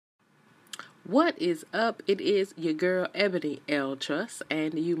What is up? It is your girl, Ebony L. Truss,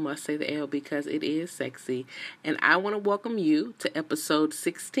 and you must say the L because it is sexy. And I want to welcome you to episode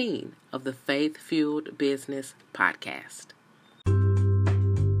 16 of the Faith Fueled Business Podcast.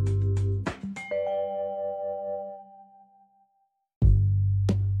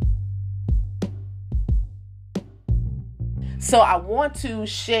 So I want to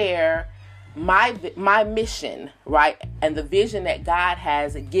share my mission, right? And the vision that God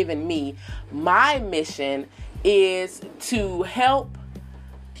has given me. My mission is to help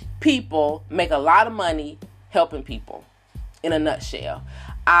people make a lot of money helping people. In a nutshell,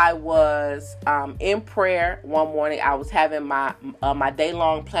 I was in prayer one morning. I was having my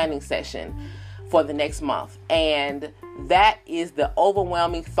day-long planning session for the next month. And that is the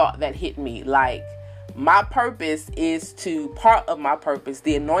overwhelming thought that hit me. Like, my purpose is part of my purpose,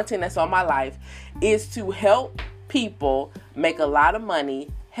 the anointing that's on my life, is to help people make a lot of money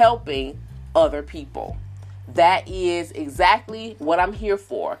helping other people. That is exactly what I'm here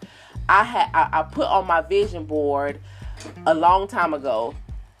for. I put on my vision board a long time ago,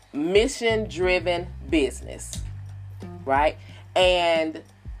 mission-driven business, right? And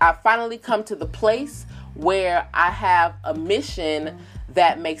I finally come to the place where I have a mission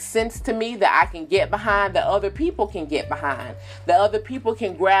that makes sense to me, that I can get behind, that other people can get behind, that other people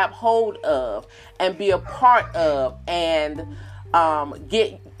can grab hold of and be a part of, and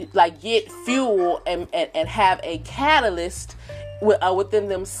get fuel and have a catalyst within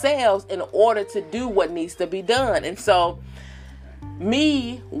themselves in order to do what needs to be done. And so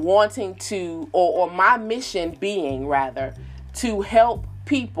me wanting to, or my mission being rather, to help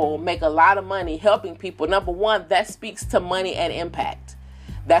people make a lot of money helping people. Number one, that speaks to money and impact.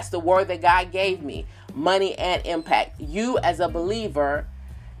 That's the word that God gave me, money and impact. You as a believer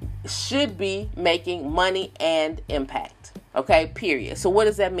should be making money and impact. Okay, period. So what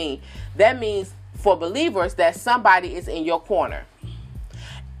does that mean? That means for believers that somebody is in your corner.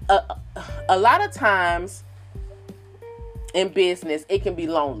 A lot of times in business, it can be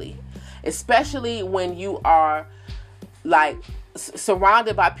lonely, especially when you are like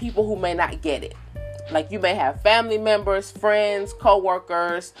surrounded by people who may not get it. Like, you may have family members, friends,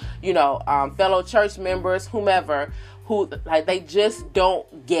 co-workers, fellow church members, whomever, who like they just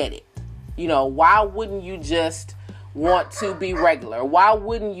don't get it. Why wouldn't you just want to be regular? Why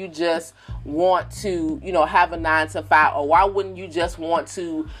wouldn't you just want to, have a 9 to 5? Or why wouldn't you just want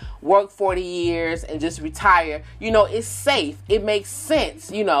to work 40 years and just retire? It's safe. It makes sense,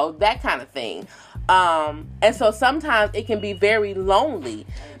 that kind of thing. And so sometimes it can be very lonely.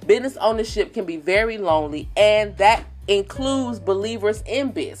 Business ownership can be very lonely, and that includes believers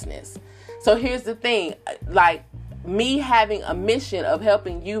in business. So here's the thing, like me having a mission of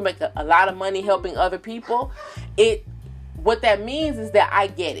helping you make a lot of money helping other people, what that means is that I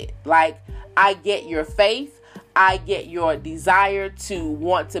get it. Like, I get your faith. I get your desire to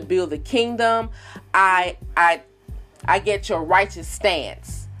want to build the kingdom. I get your righteous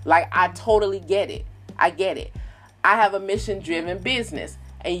stance. Like, I totally get it. I get it. I have a mission-driven business,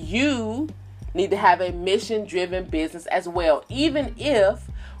 and you need to have a mission-driven business as well, even if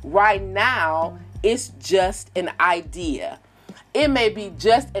right now it's just an idea. It may be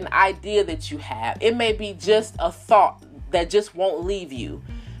just an idea that you have. It may be just a thought that just won't leave you,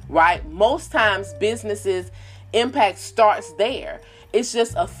 right? Most times businesses, impact starts there. It's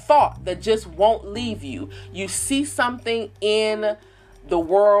just a thought that just won't leave you. You see something in the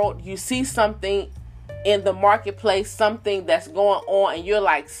world, you see something in the marketplace, something that's going on, and you're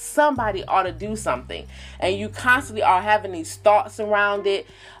like, somebody ought to do something. And you constantly are having these thoughts around it.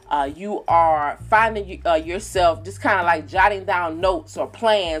 You are finding yourself just kind of like jotting down notes or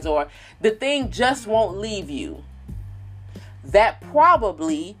plans, or the thing just won't leave you. That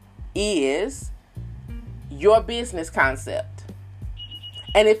probably is your business concept.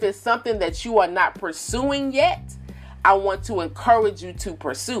 And if it's something that you are not pursuing yet, I want to encourage you to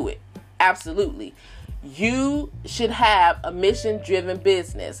pursue it. Absolutely. You should have a mission-driven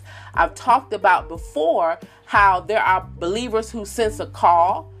business. I've talked about before how there are believers who sense a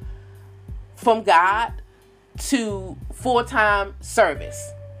call from God to full-time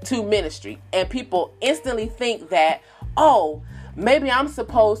service, to ministry. And people instantly think that, oh, maybe I'm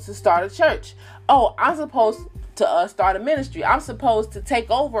supposed to start a church. Oh, I'm supposed to start a ministry. I'm supposed to take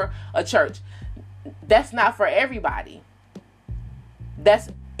over a church. That's not for everybody.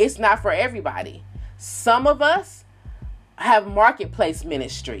 It's not for everybody. Some of us have marketplace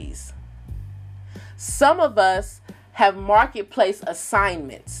ministries. Some of us have marketplace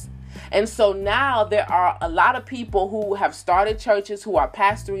assignments. And so now there are a lot of people who have started churches, who are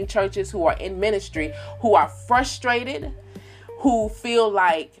pastoring churches, who are in ministry, who are frustrated, who feel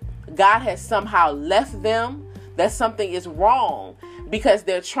like God has somehow left them, that something is wrong because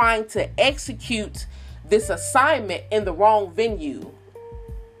they're trying to execute this assignment in the wrong venue.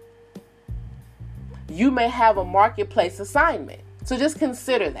 You may have a marketplace assignment. So just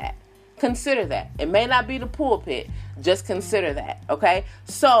consider that. Consider that. It may not be the pulpit. Just consider that. Okay?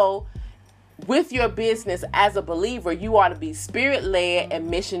 So with your business as a believer, you ought to be spirit-led and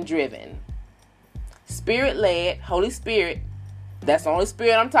mission-driven. Spirit-led, Holy Spirit. That's the only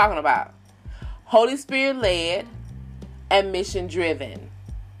spirit I'm talking about. Holy Spirit-led and mission-driven.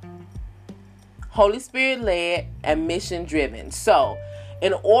 Holy Spirit-led and mission-driven. So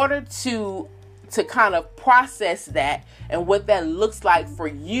in order to kind of process that and what that looks like for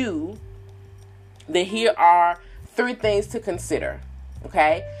you, then here are 3 things to consider.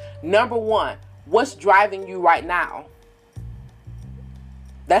 Okay? Number 1, what's driving you right now?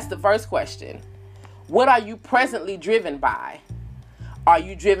 That's the first question. What are you presently driven by? Are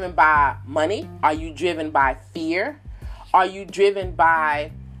you driven by money? Are you driven by fear? Are you driven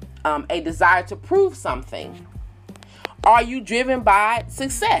by a desire to prove something? Are you driven by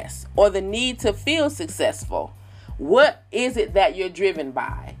success or the need to feel successful? What is it that you're driven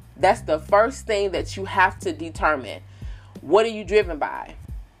by? That's the first thing that you have to determine. What are you driven by?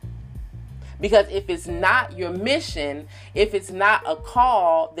 Because if it's not your mission, if it's not a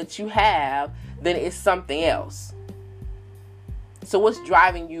call that you have, then it's something else. So what's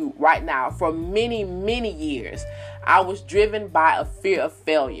driving you right now? For many, many years, I was driven by a fear of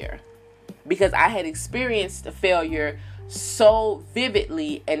failure because I had experienced failure so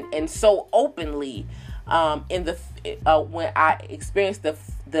vividly and so openly in the when I experienced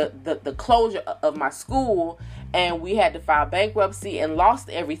the closure of my school, and we had to file bankruptcy and lost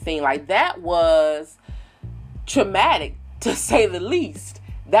everything. Like, that was traumatic, to say the least.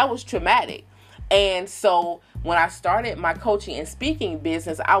 That was traumatic. And so when I started my coaching and speaking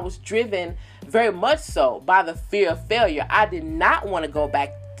business, I was driven very much so by the fear of failure. I did not want to go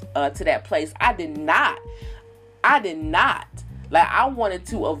back to that place. I did not. Like, I wanted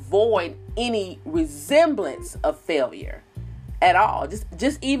to avoid any resemblance of failure at all.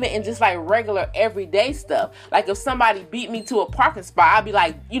 Just even in just like regular everyday stuff. Like, if somebody beat me to a parking spot, I'd be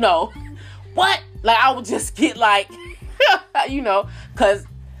like, what? Like, I would just get like, because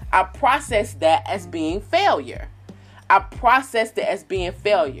I processed that as being failure.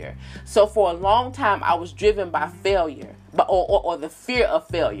 So for a long time, I was driven by failure, or the fear of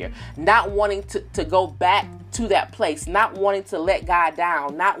failure, not wanting to go back to that place, not wanting to let God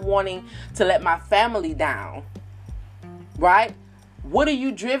down, not wanting to let my family down. Right? What are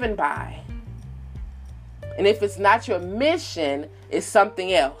you driven by? And if it's not your mission, it's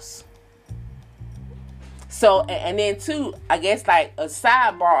something else. So, and then 2, I guess like a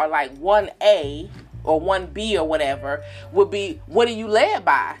sidebar, or like 1A or 1B or whatever, would be, what are you led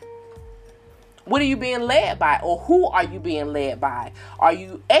by? What are you being led by? Or who are you being led by? Are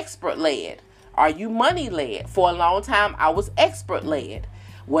you expert led? Are you money led? For a long time, I was expert led.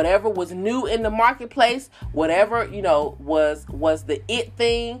 Whatever was new in the marketplace, whatever, was the it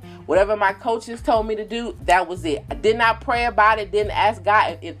thing, whatever my coaches told me to do, that was it. I did not pray about it, didn't ask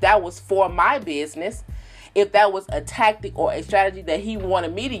God if that was for my business, if that was a tactic or a strategy that he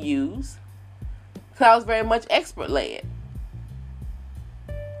wanted me to use, because I was very much expert-led.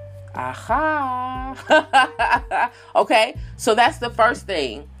 Aha! Okay, so that's the first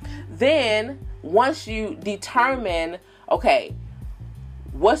thing. Then, once you determine, okay,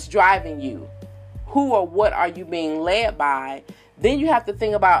 what's driving you? Who or what are you being led by? Then you have to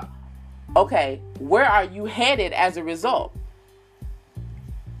think about, okay, where are you headed as a result?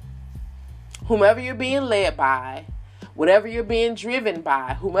 Whomever you're being led by, whatever you're being driven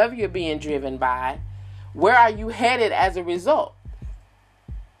by, whomever you're being driven by, where are you headed as a result?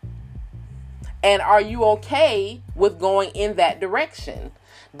 And are you okay with going in that direction?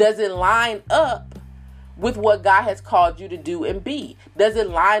 Does it line up with what God has called you to do and be? Does it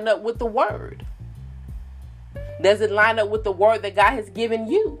line up with the word? Does it line up with the word that God has given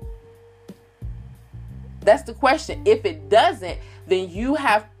you? That's the question. If it doesn't, then you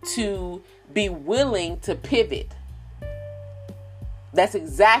have to be willing to pivot. That's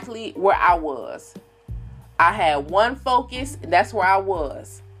exactly where I was. I had one focus, and that's where I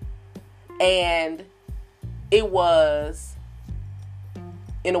was. And it was,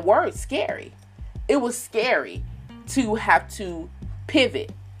 in a word, scary. It was scary to have to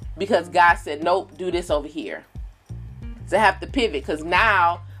pivot because God said, nope, do this over here. So I have to pivot because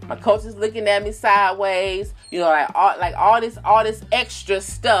now my coach is looking at me sideways. All this extra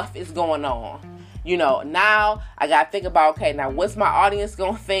stuff is going on. Now I got to think about, okay, now what's my audience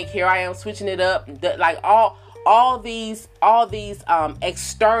going to think? Here I am switching it up. Like all all these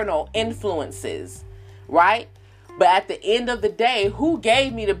external influences, right? But at the end of the day, who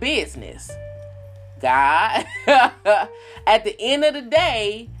gave me the business? God. At the end of the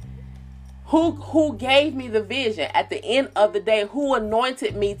day, who gave me the vision? At the end of the day, who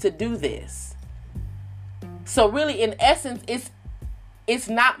anointed me to do this? So really, in essence, it's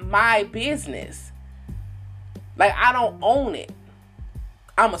not my business. Like, I don't own it.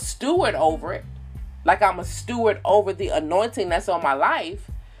 I'm a steward over it. Like, I'm a steward over the anointing that's on my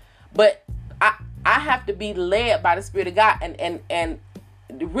life. But I have to be led by the Spirit of God. And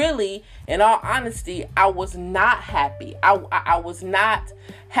really, in all honesty, I was not happy. I was not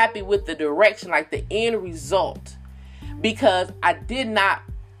happy with the direction, like the end result, because I did not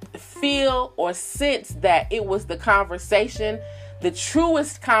feel or sense that it was the conversation, the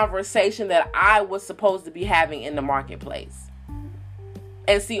truest conversation that I was supposed to be having in the marketplace.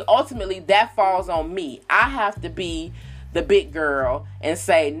 And see, ultimately, that falls on me. I have to be the big girl and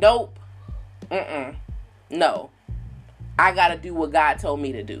say, nope, no. I got to do what God told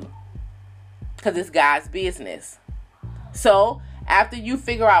me to do, because it's God's business. So after you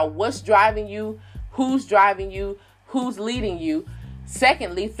figure out what's driving you, who's leading you,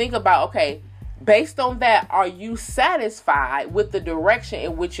 secondly, think about, okay, based on that, are you satisfied with the direction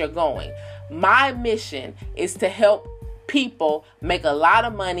in which you're going? My mission is to help people make a lot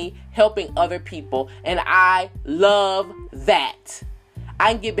of money helping other people, and I love that.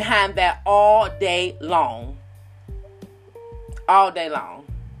 I can get behind that all day long. All day long.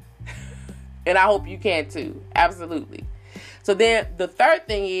 And I hope you can too. Absolutely. So then the third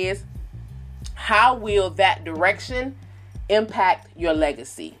thing is, how will that direction impact your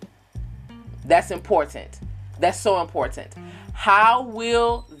legacy? That's important. That's so important. How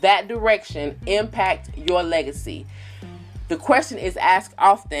will that direction impact your legacy? The question is asked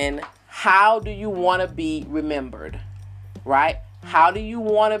often, how do you want to be remembered? Right? How do you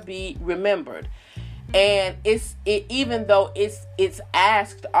want to be remembered? And even though it's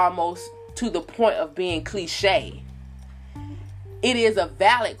asked almost to the point of being cliche, it is a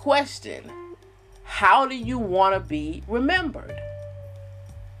valid question. How do you want to be remembered?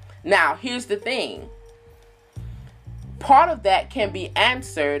 Now, here's the thing. Part of that can be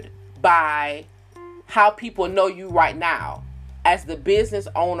answered by how people know you right now as the business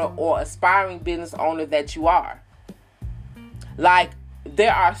owner or aspiring business owner that you are. Like,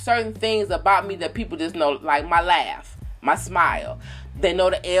 there are certain things about me that people just know, like my laugh, my smile. They know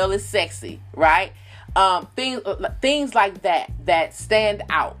the L is sexy, right? Things like that stand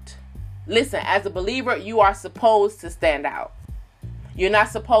out. Listen, as a believer, you are supposed to stand out. You're not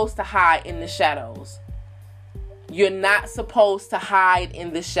supposed to hide in the shadows. You're not supposed to hide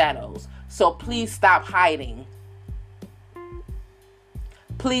in the shadows. So please stop hiding.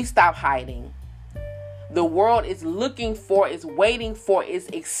 Please stop hiding. The world is looking for, is waiting for, is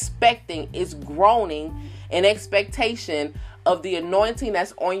expecting, is groaning in expectation of the anointing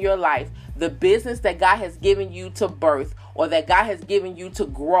that's on your life, the business that God has given you to birth or that God has given you to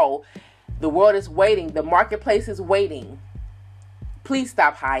grow. The world is waiting. The marketplace is waiting. Please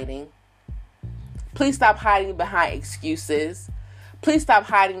stop hiding. Please stop hiding behind excuses. Please stop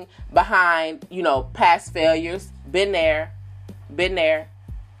hiding behind, past failures. Been there.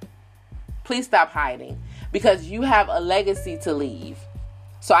 Please stop hiding, because you have a legacy to leave.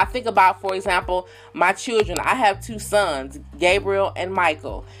 So I think about, for example, my children. I have 2 sons, Gabriel and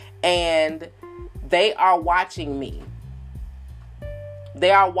Michael, and they are watching me.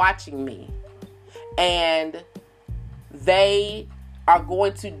 They are watching me. And they are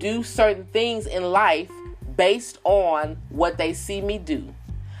going to do certain things in life based on what they see me do.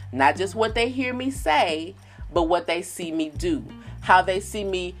 Not just what they hear me say, but what they see me do. How they see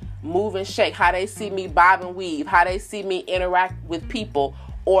me move and shake. How they see me bob and weave. How they see me interact with people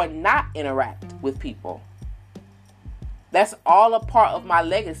or not interact with people. That's all a part of my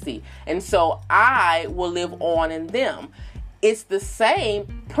legacy. And so I will live on in them. It's the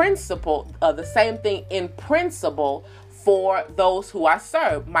same principle, the same thing in principle for those who I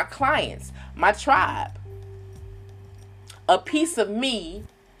serve, my clients, my tribe. A piece of me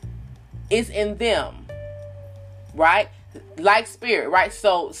is in them, right? Like spirit, right?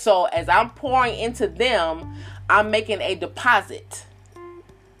 So as I'm pouring into them, I'm making a deposit.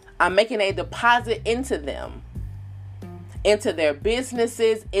 I'm making a deposit into them, into their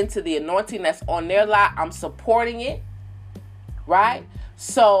businesses, into the anointing that's on their life. I'm supporting it, right?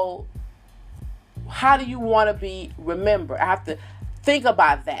 So how do you want to be remembered? I have to think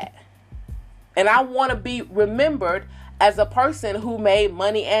about that. And I want to be remembered as a person who made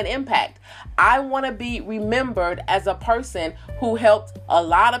money and impact. I want to be remembered as a person who helped a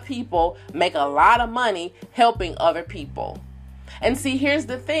lot of people make a lot of money helping other people. And see, here's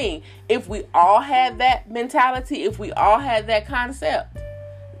the thing. If we all had that mentality, if we all had that concept,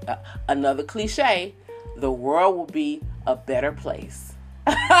 another cliche, the world will be a better place.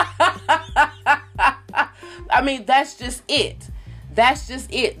 I mean, that's just it. That's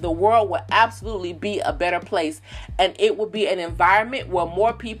just it. The world will absolutely be a better place. And it will be an environment where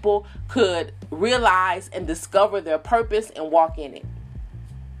more people could realize and discover their purpose and walk in it.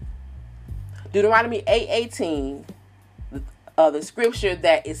 Deuteronomy 8:18, the scripture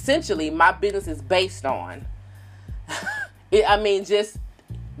that essentially my business is based on. Just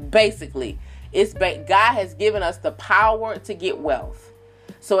basically, God has given us the power to get wealth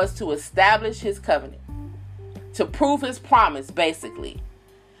so as to establish his covenant, to prove his promise, basically.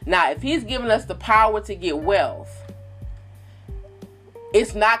 Now, if he's given us the power to get wealth,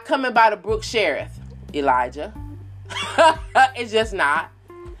 it's not coming by the brook Sheriff, Elijah. It's just not.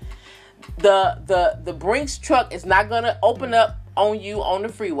 The Brinks truck is not going to open up on you on the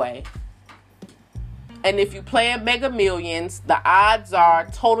freeway. And if you play in Mega Millions, the odds are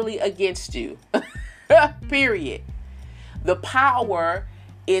totally against you. Period. The power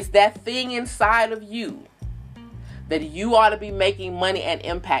is that thing inside of you that you ought to be making money and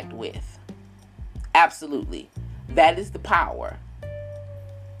impact with. Absolutely. That is the power.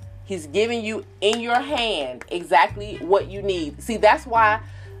 He's giving you in your hand exactly what you need. See, that's why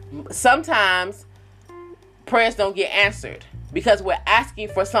sometimes prayers don't get answered, because we're asking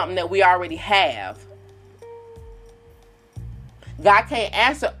for something that we already have. God can't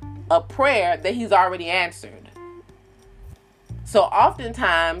answer a prayer that he's already answered. So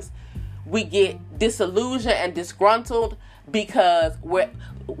oftentimes we get disillusioned and disgruntled because we're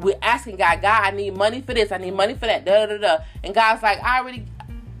asking God, I need money for this, I need money for that, da da da. And God's like, I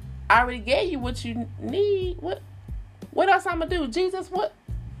already gave you what you need. What else I'm gonna do? Jesus, what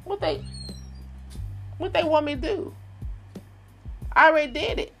they want me to do? I already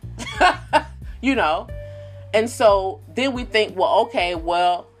did it. And so then we think,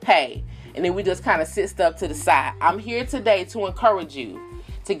 hey, and then we just kind of sit stuff to the side. I'm here today to encourage you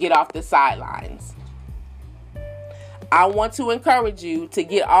to get off the sidelines. I want to encourage you to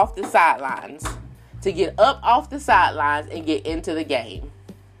get off the sidelines, to get up off the sidelines and get into the game,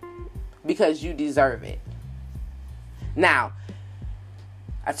 because you deserve it. Now,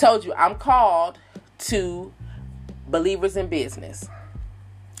 I told you I'm called to believers in business.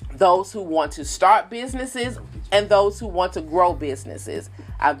 Those who want to start businesses and those who want to grow businesses.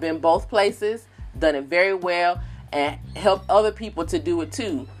 I've been both places, done it very well, and helped other people to do it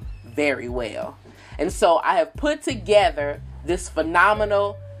too very well. And so I have put together this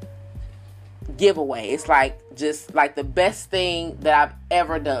phenomenal giveaway. It's just like the best thing that I've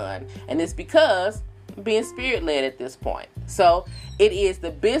ever done. And it's because I'm being spirit-led at this point. So it is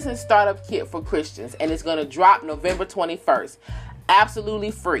the Business Startup Kit for Christians, and it's going to drop November 21st.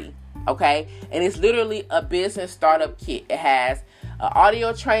 Absolutely free. Okay. And it's literally a business startup kit. It has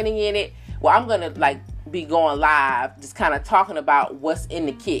audio training in it. Well, I'm going to be going live, just kind of talking about what's in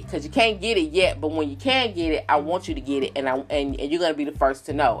the kit, because you can't get it yet, but when you can get it, I want you to get it, and you're going to be the first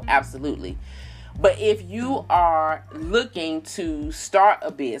to know. Absolutely. But if you are looking to start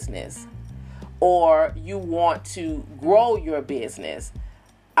a business or you want to grow your business,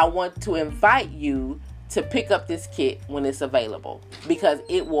 I want to invite you to pick up this kit when it's available, because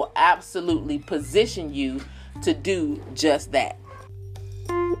it will absolutely position you to do just that.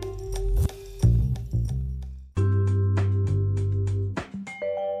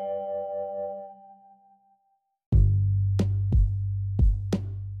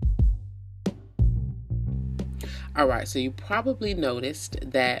 All right, so you probably noticed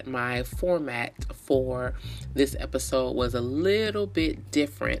that my format for this episode was a little bit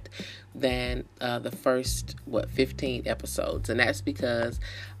different than the first 15 episodes, and that's because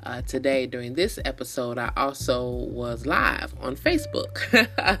today during this episode I also was live on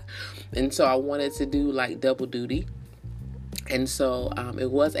Facebook. And so I wanted to do double duty. And so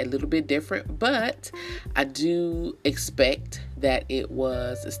it was a little bit different, but I do expect that it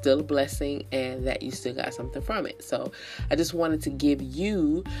was still a blessing and that you still got something from it. So I just wanted to give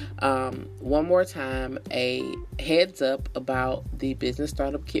you one more time a heads up about the Business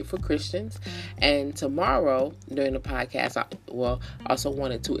Startup Kit for Christians. And tomorrow during the podcast, I also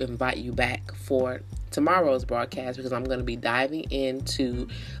wanted to invite you back for tomorrow's broadcast, because I'm going to be diving into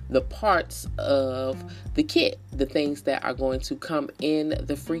the parts of the kit, the things that are going to come in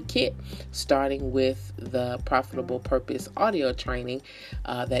the free kit, starting with the Profitable Purpose audio training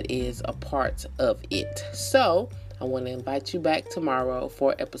that is a part of it. So I want to invite you back tomorrow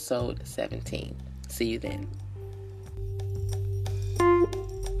for episode 17. See you then.